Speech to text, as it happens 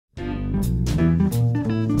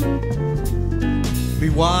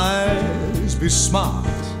wise, be smart,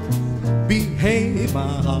 behave, my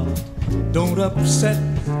heart. Don't upset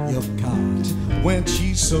your cart when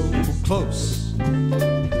she's so close.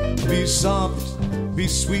 Be soft, be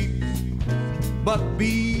sweet, but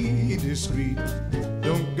be discreet.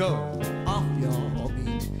 Don't go off your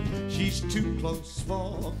beat. She's too close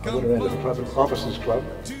for comfort. I went around to the club, Officers Club,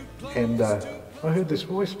 and I heard this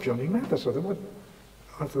voice, Johnny Mathis. I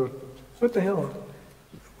thought, what the hell?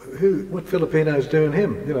 What Filipino's doing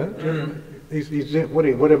him? You know, he's doing,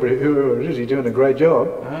 whoever it is, he's doing a great job.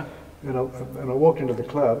 And I walked into the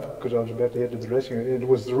club because I was about to head to the dressing room, and it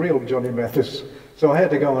was the real Johnny Mathis. So I had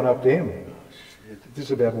to go on up to him. This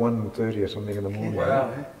is about 1:30 or something in the morning.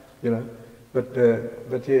 Wow. You know, but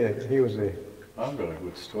yeah, he was there. I've got a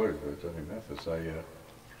good story about Johnny Mathis.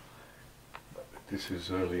 This is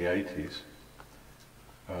early 80s.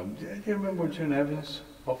 Do you remember where June Evans'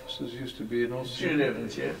 offices used to be in Austin? June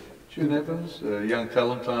Evans, yeah. June Evans, Young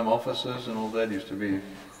Talent Time offices and all that used to be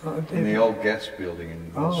in the old gas building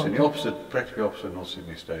in North Sydney, practically opposite North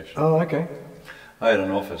Sydney Station. Oh, okay. I had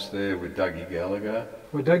an office there with Dougie Gallagher.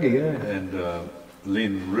 With Dougie, yeah. And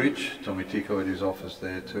Lynn Rich, Tommy Tico had his office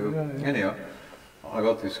there too. Yeah. Anyhow, I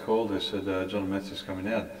got this call, they said, John Mathis is coming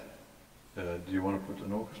out. Do you want to put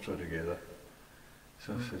an orchestra together?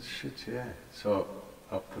 So I said, shit, yeah. So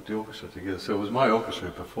I put the orchestra together. So it was my orchestra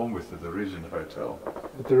who performed with at the Regent Hotel.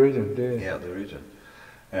 At the Regent, yeah. Yeah, the Regent.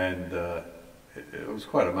 And it was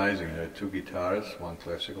quite amazing. You know, 2 guitarists, 1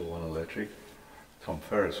 classical, 1 electric. Tom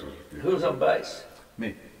Ferris was beautiful. Who was on bass?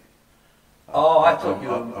 Me. Oh, I thought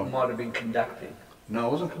you might have been conducting. No, I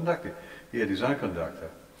wasn't conducting. He had his own conductor.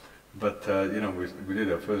 But, you know, we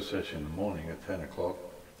did our first session in the morning at 10 o'clock,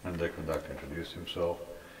 and the conductor introduced himself.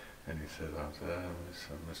 And he said,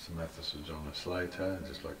 Mr. Mathis and John Slater, I'd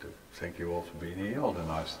just like to thank you all for being here, all the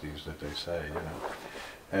niceties that they say, you know.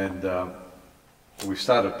 And we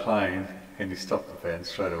started playing, and he stopped the band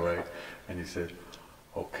straight away, and he said,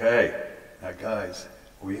 okay, now guys,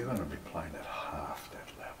 we're going to be playing at half that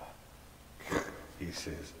level. He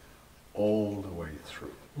says, all the way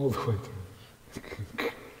through. All the way through.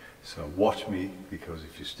 So watch me, because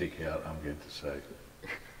if you stick out, I'm going to say,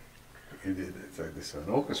 this is an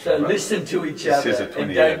orchestra. So right? Listen to each other.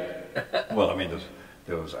 And don't... Well, I mean,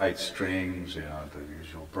 there was 8 strings, you know, the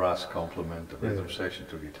usual brass complement, the rhythm section,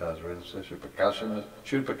 2 guitars, rhythm section, percussion,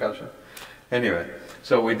 tune percussion. Anyway,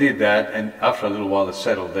 so we did that, and after a little while it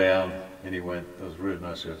settled down, and he went, it was really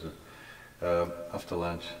nice. After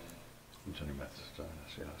lunch, Johnny Mathis joined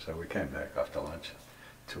us, you know, so we came back after lunch,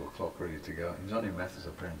 2 o'clock, ready to go, and Johnny Mathis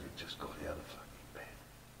apparently just got out of fucking bed.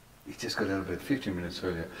 He just got out of bed 15 minutes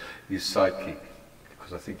earlier. His sidekick,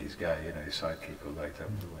 because I think he's gay, you know, his sidekick or later,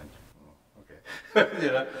 we went, oh, okay.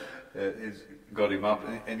 You know, he's got him up,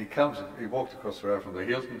 and he walked across the road from the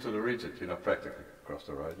Hilton to the Regent, you know, practically across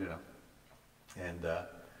the road, you know. And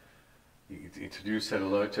he introduced, said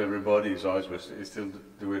hello to everybody, his eyes were still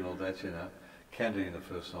doing all that, you know. Candy in the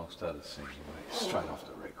first song started singing away, straight off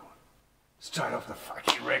the record. Straight off the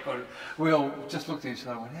fucking record. We all just looked at each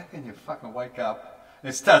other and went, how can you fucking wake up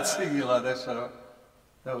and start singing like that? So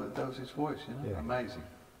that was his voice, you know, amazing.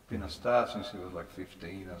 Been a star since he was like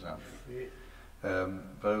 15 or something.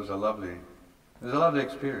 But it was a lovely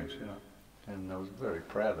experience, you know. And I was very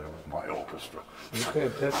proud that it was my orchestra. It's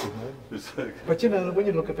fantastic, man. But you know, when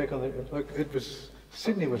you look back on it, like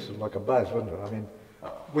Sydney was like a buzz, wasn't it? I mean,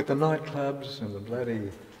 with the nightclubs and the bloody,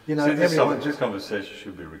 you know, this conversation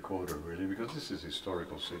should be recorded really, because this is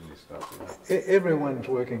historical Sydney stuff. You know? Everyone's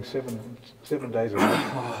working seven days a week.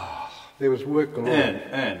 There was work galore.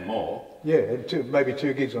 And more. Yeah, and maybe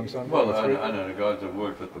 2 gigs on Sunday. Well, I know the guys that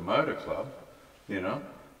worked at the motor club, you know.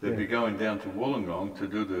 They'd be going down to Wollongong to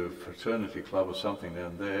do the fraternity club or something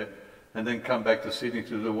down there, and then come back to Sydney to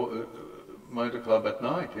do the motor club at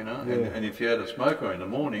night, you know. And if you had a smoker in the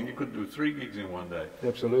morning, you could do 3 gigs in one day.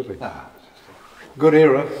 Absolutely. Good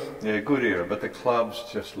era. Yeah, good era. But the clubs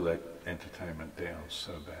just let entertainment down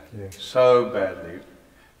so bad, so badly,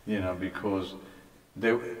 you know, because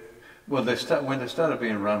when they started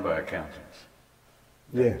being run by accountants.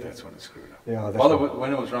 That's when it screwed up.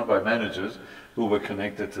 When it was run by managers who were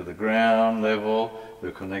connected to the ground level, they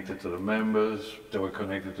were connected to the members, they were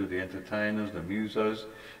connected to the entertainers, the musos.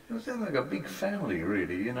 It was like a big family,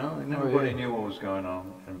 really, you know, and everybody knew what was going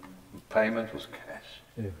on, and payment was cash.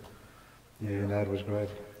 Yeah, no, it was great.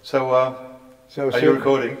 So, are you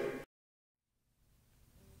recording?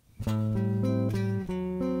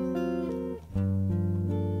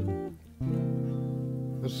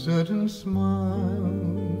 A certain smile,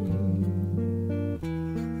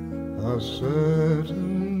 a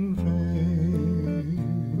certain face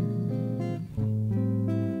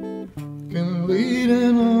can lead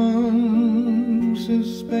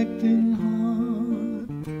expecting heart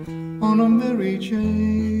on a merry chase,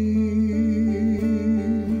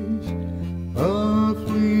 a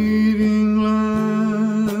fleeting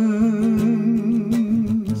glance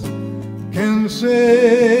can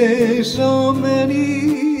say so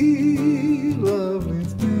many lovely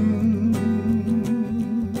things.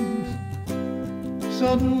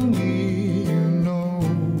 Suddenly you know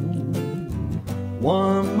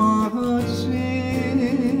why my heart sings.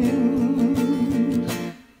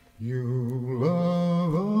 You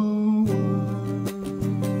love a while,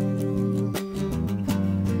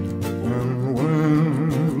 and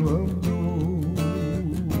when love goes,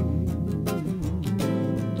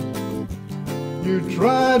 you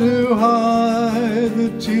try to hide the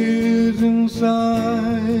tears inside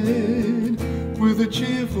with a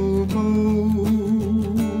cheerful bow.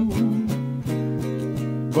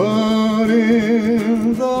 But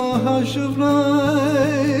in the hush of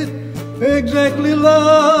night, exactly like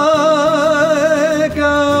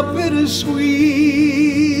a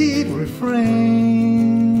bittersweet refrain,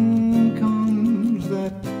 comes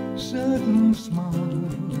that certain smile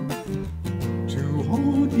to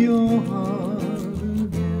hold your heart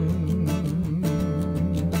again.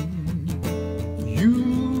 You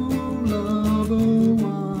love a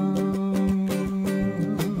while,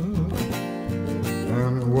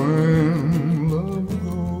 and when love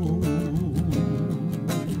goes,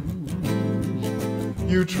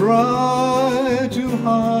 you try to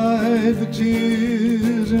hide the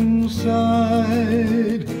tears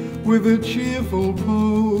inside with a cheerful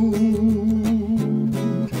pose.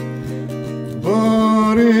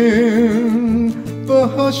 But in the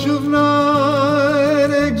hush of night,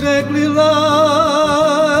 exactly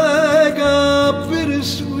like a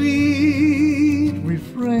bittersweet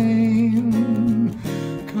refrain,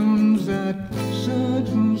 comes that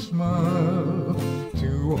certain smile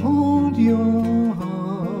to hold your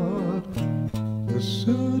heart. A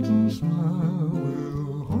certain smile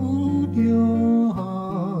will hold your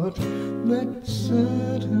heart. That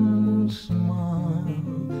certain smile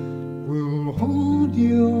will hold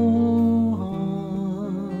your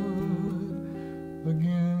heart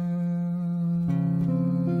again.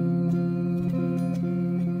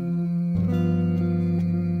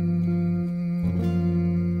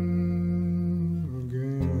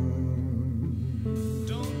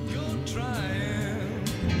 Don't go trying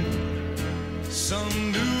some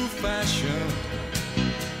new fashion.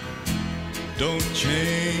 Don't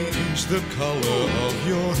change the color of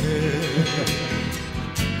your hair.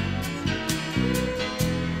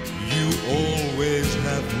 You always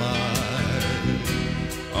have my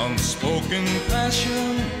unspoken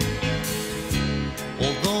passion,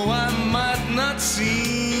 although I might not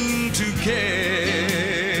seem to care.